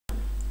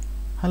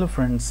Hello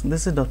friends,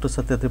 this is Dr.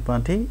 Satya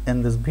Tripathi.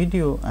 In this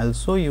video, I'll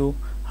show you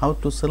how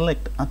to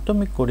select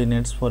atomic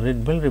coordinates for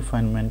Rietveld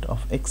refinement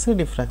of X-ray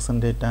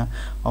diffraction data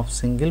of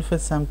single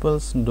phase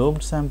samples,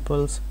 doped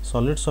samples,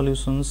 solid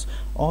solutions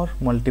or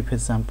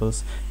multi-phase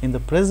samples. In the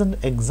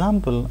present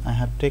example, I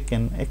have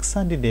taken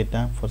XRD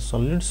data for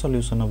solid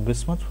solution of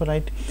bismuth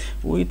ferrite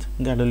with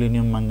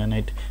gadolinium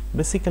manganite.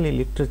 Basically,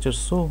 literature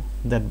show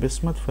that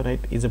bismuth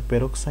ferrite is a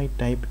peroxide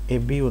type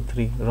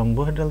AbO3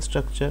 rhombohedral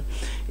structure.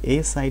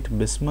 A site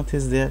bismuth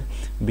is there,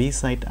 B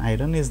site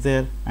iron is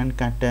there, and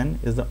cation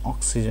is the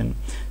oxygen.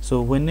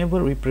 So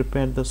whenever we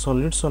prepare the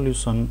solid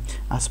solution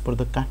as per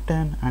the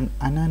cation and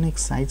anionic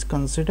sites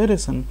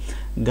consideration,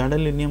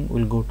 gadolinium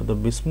will go to the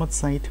bismuth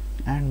site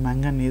and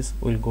manganese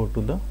will go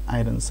to the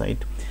iron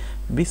site.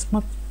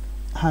 Bismuth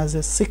has a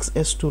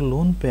 6s2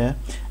 lone pair,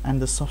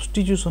 and the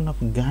substitution of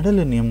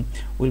gadolinium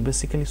will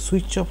basically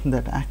switch off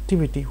that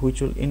activity,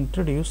 which will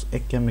introduce a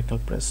chemical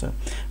pressure,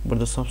 but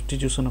the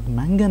substitution of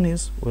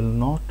manganese will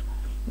not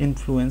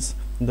influence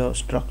the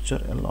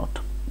structure a lot.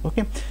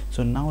 Okay,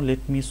 so now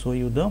let me show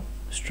you the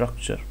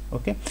structure.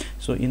 Okay,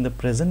 so in the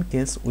present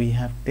case we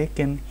have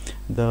taken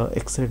the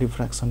X-ray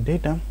diffraction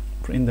data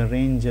in the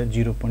range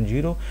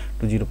 0.0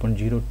 to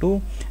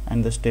 0.02,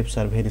 and the steps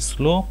are very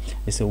slow.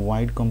 It's a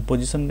wide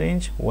composition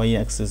range,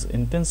 y-axis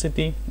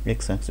intensity,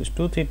 x-axis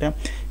 2 theta.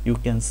 You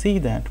can see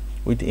that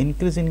with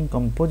increasing in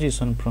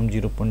composition from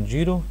 0.0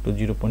 to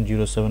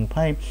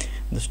 0.075,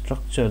 the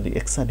structure, the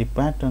XRD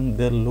pattern,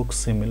 they look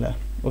similar.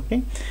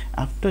 Okay,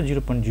 after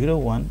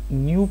 0.01,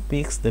 new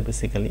peaks they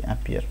basically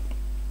appear,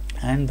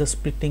 and the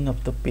splitting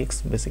of the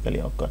peaks basically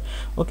occur.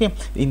 Okay,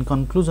 in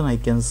conclusion I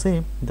can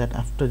say that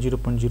after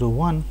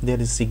 0.01 there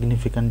is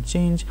significant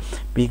change,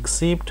 peak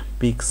shift,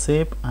 peak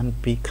shape, and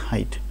peak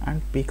height,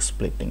 and peak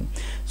splitting,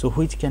 so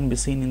which can be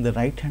seen in the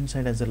right hand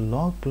side as a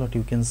log plot.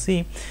 You can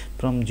see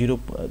from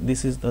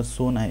this is the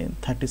zone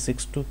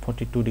 36 to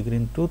 42 degree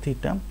in 2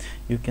 theta.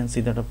 You can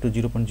see that up to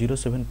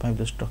 0.075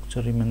 the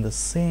structure remain the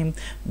same,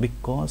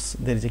 because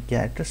there is a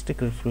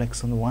characteristic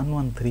reflection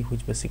 113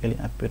 which basically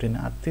appear in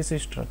RTC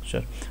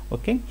structure.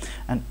 Okay,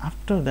 and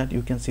after that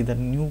you can see that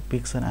new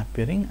peaks are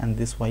appearing, and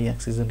this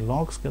y-axis is a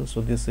log scale,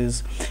 so this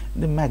is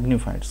the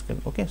magnified scale.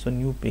 Okay, so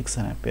new peaks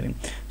are appearing.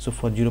 So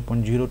for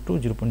 0.02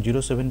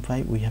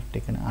 0.075 we have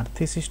taken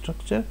RTC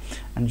structure,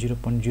 and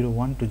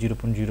 0.01 to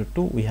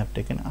 0.02 we have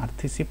taken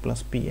RTC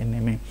plus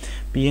PNMA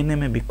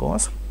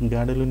because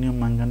gadolinium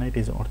manganite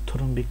is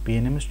orthorhombic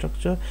PNMA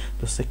structure.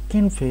 The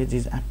second phase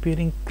is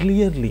appearing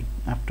clearly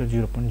after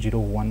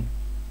 0.01.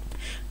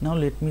 Now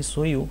let me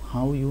show you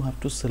how you have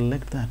to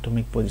select the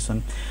atomic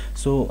position.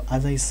 So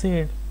as I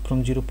said,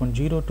 from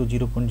 0.0 to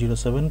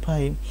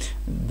 0.075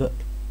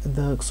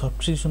 the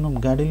substitution of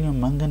gadolinium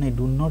manganite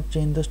do not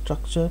change the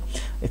structure.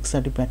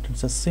 XRD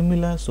patterns are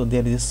similar, so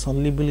there is a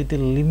solubility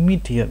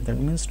limit here, that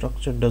means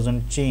structure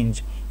doesn't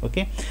change.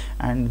 Okay,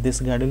 and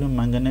this gadolinium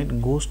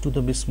manganite goes to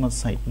the bismuth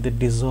site, they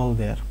dissolve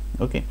there.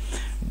 Okay,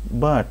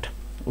 but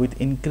with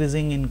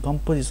increasing in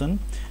composition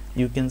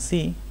you can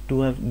see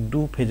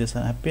two phases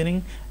are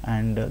appearing,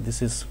 and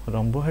this is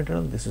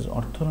rhombohedral, this is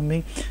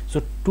orthorhombic.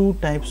 So two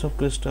types of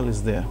crystal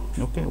is there.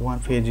 Okay, one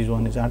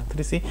is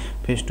R3C,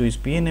 phase 2 is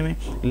PNMA.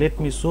 Let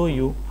me show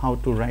you how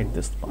to write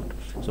this part.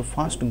 So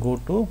first go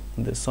to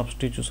the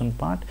substitution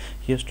part.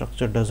 Here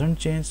structure doesn't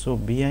change, so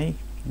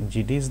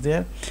BiGD is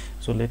there.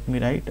 So let me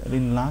write.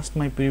 In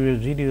my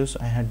previous videos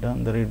I had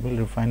done the Rietveld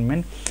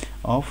refinement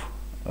of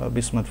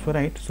bismuth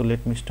ferrite, so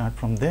let me start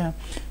from there.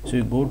 So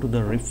you go to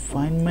the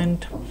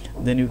refinement,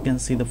 then you can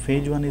see the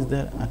phase 1 is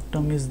there,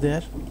 atom is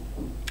there,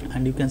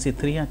 and you can see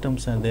 3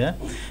 atoms are there,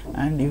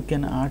 and you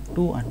can add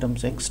 2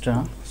 atoms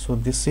extra. So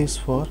this is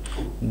for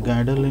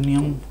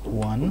gadolinium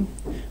 1,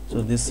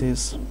 so this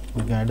is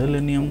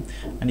gadolinium,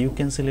 and you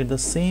can select the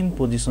same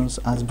positions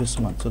as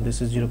bismuth. So this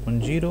is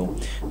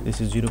 0.0,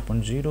 this is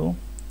 0.0,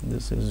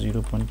 this is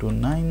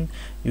 0.29.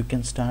 you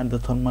can start the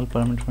thermal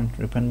parameter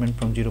refinement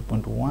from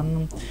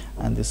 0.1,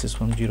 and this is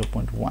from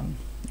 0.1.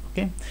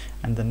 okay,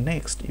 and the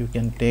next you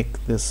can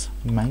take this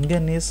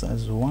manganese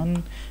as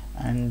 1,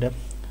 and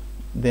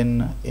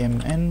then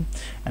Mn,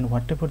 and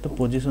whatever the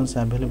positions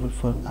available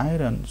for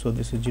iron. So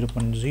this is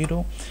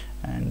 0.0,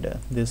 and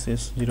this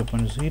is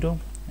 0.0,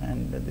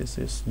 and this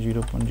is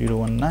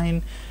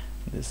 0.019,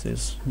 this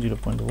is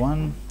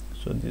 0.1,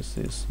 so this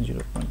is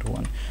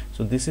 0.1.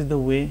 so this is the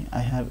way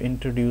I have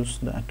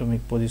introduced the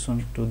atomic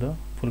position to the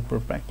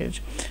FullProf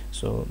package.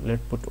 So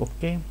let's put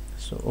OK.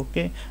 So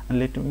OK, and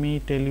let me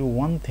tell you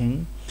one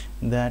thing,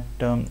 that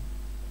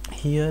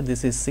here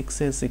this is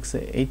 6A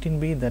 6A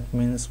 18B, that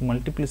means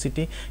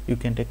multiplicity you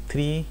can take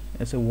 3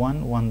 as a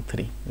 1 1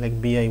 3,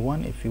 like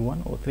Bi1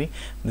 Fe1 O3.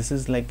 this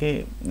is like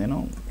a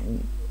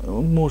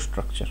more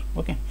structure.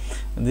 Okay,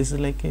 this is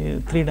like a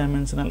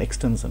 3-dimensional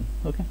extension.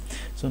 Okay,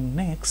 so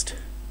next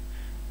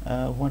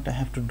what I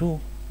have to do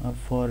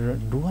for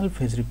dual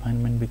phase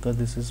refinement, because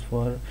this is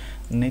for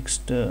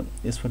next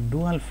is for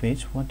dual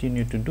phase, what you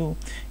need to do,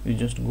 you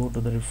just go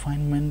to the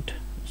refinement,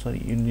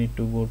 you need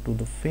to go to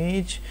the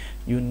phase,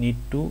 you need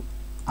to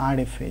add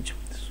a phase.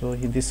 So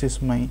this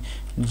is my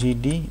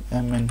GD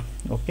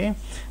Okay,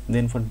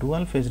 then for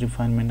dual phase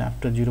refinement,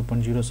 after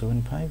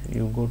 0.075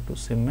 you go to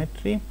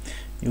symmetry,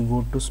 you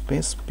go to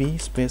space P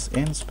space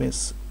N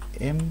space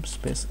M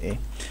space A,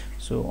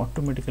 so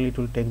automatically it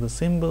will take the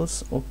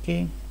symbols.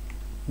 Okay,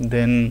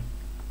 then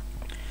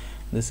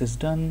this is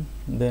done.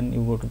 Then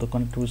you go to the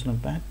contribution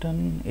of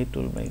pattern, it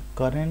will be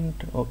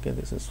current. Okay,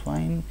 this is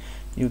fine.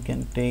 You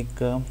can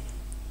take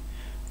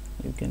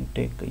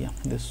yeah,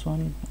 this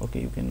one.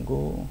 Okay, you can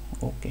go.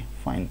 Okay,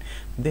 fine.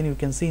 Then you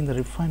can see in the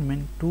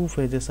refinement two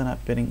phases are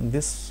appearing.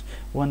 This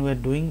one we are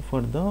doing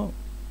for the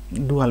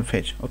dual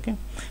phase. Okay,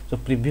 so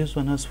previous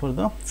one was for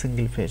the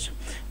single phase.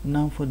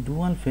 Now for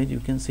dual phase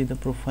you can see the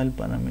profile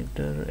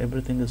parameter,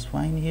 everything is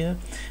fine here,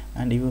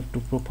 and you have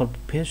to for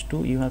phase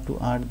 2 you have to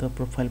add the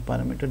profile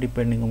parameter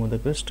depending on the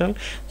crystal.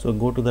 So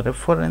go to the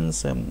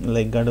reference,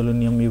 like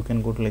gadolinium you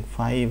can go to like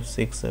 5,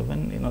 6,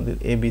 7, you know, the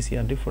ABC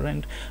are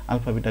different,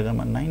 alpha, beta,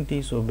 gamma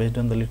 90. So based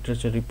on the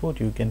literature report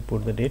you can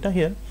put the data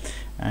here.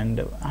 And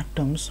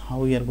atoms, how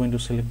we are going to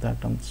select the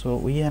atom. So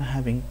we are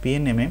having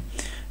PNMA,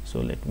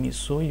 so let me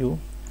show you.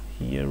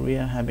 Here we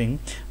are having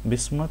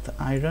bismuth,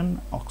 iron,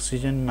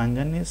 oxygen,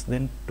 manganese,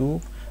 then two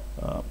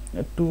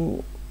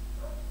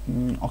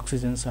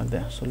oxygens are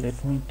there. So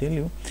let me tell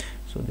you,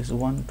 so this is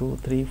 1 2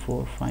 3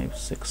 4 5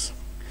 6.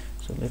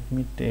 So let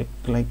me take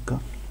like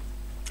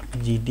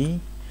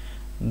GD,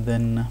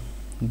 then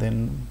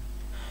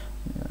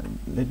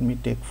let me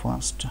take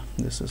first,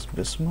 this is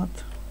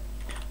bismuth,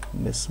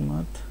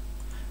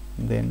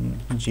 then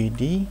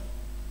GD,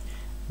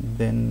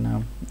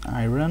 then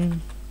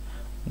iron,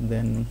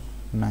 then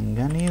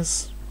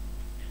manganese,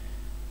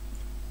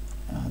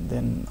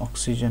 then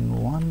oxygen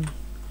 1,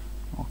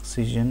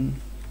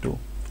 oxygen 2,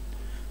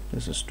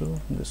 this is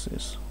 2, this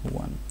is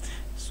 1.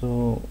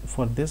 So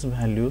for these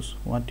values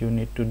what you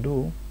need to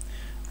do,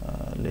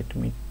 let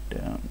me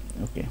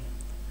okay,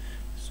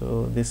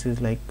 so this is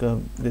like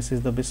this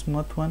is the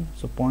bismuth one,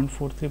 so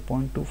 0.43,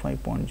 0.25,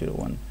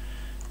 0.01,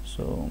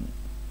 so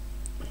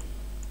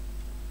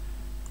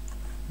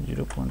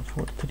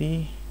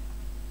 0.43,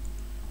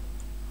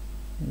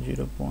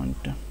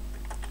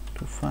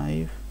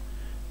 0.25,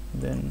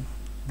 then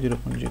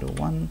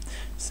 0.01.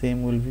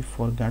 same will be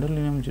for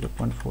gadolinium,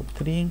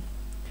 0.43,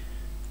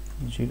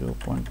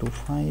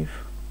 0.25,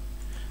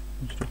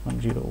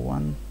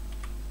 0.01.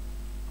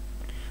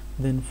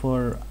 then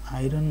for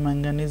iron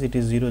manganese it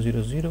is 0,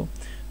 0, 0,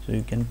 so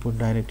you can put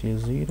directly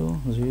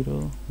 0,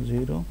 0,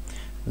 0,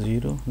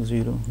 0,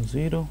 0,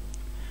 0,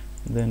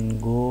 then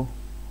go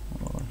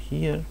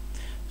here.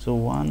 So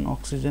one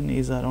oxygen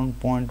is around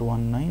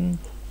 0.19,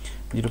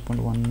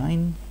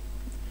 0.19,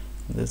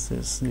 this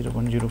is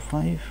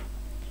 0.05,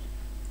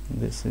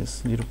 this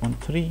is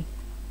 0.3,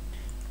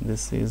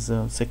 this is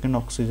second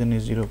oxygen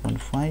is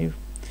 0.5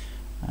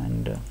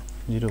 and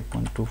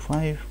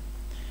 0.25,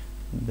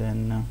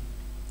 then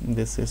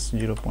this is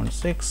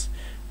 0.6,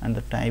 and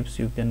the types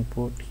you can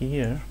put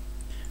here,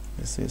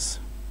 this is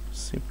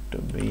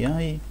SIPT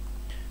BI,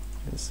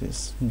 this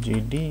is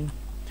GD,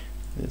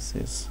 this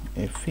is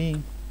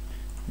FE,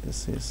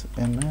 this is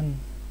MN,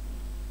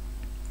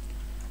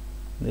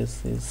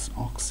 this is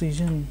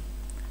oxygen,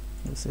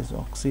 this is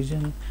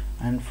oxygen.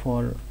 And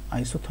for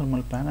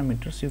isothermal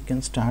parameters you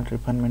can start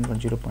refinement for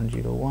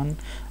 0.01,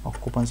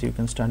 occupancy you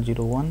can start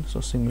 0.1. so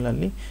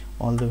similarly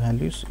all the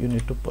values you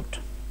need to put.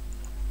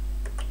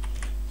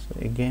 So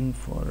again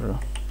for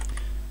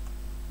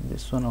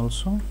this one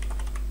also,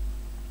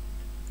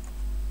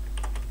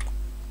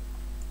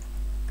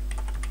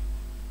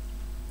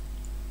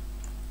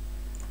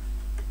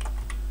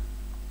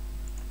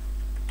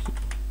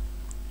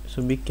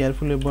 so be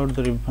careful about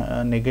the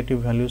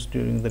negative values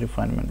during the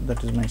refinement,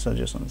 that is my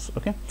suggestions.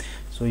 Okay,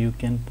 so you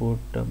can put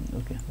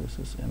okay, this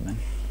is MN,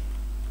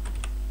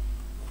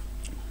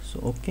 so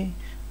okay,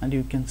 and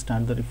you can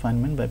start the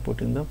refinement by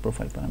putting the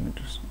profile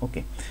parameters.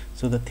 Okay,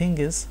 so the thing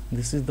is,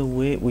 this is the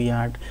way we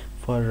add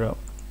for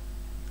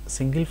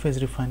single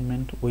phase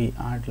refinement, we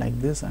add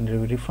like this and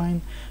we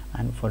refine,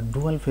 and for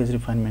dual phase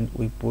refinement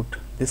we put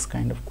this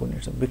kind of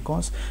coordinates,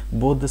 because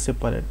both the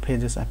separate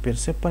phases appear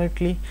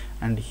separately,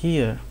 and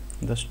here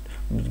the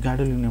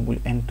gadolinium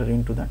will enter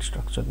into that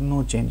structure,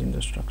 no change in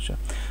the structure.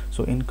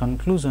 So in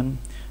conclusion,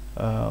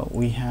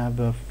 we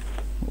have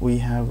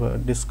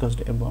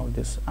discussed about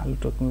this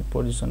allotropic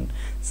position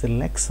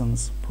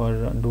selections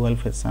for dual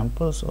phase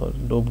samples or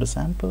doped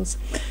samples.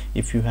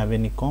 If you have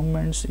any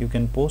comments, you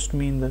can post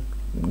me in the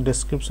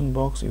description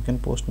box, you can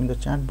post me in the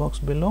chat box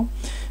below,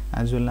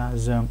 as well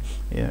as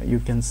you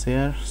can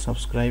share,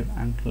 subscribe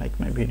and like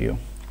my video.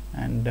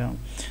 And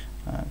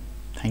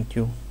thank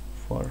you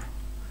for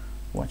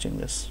watching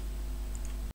this.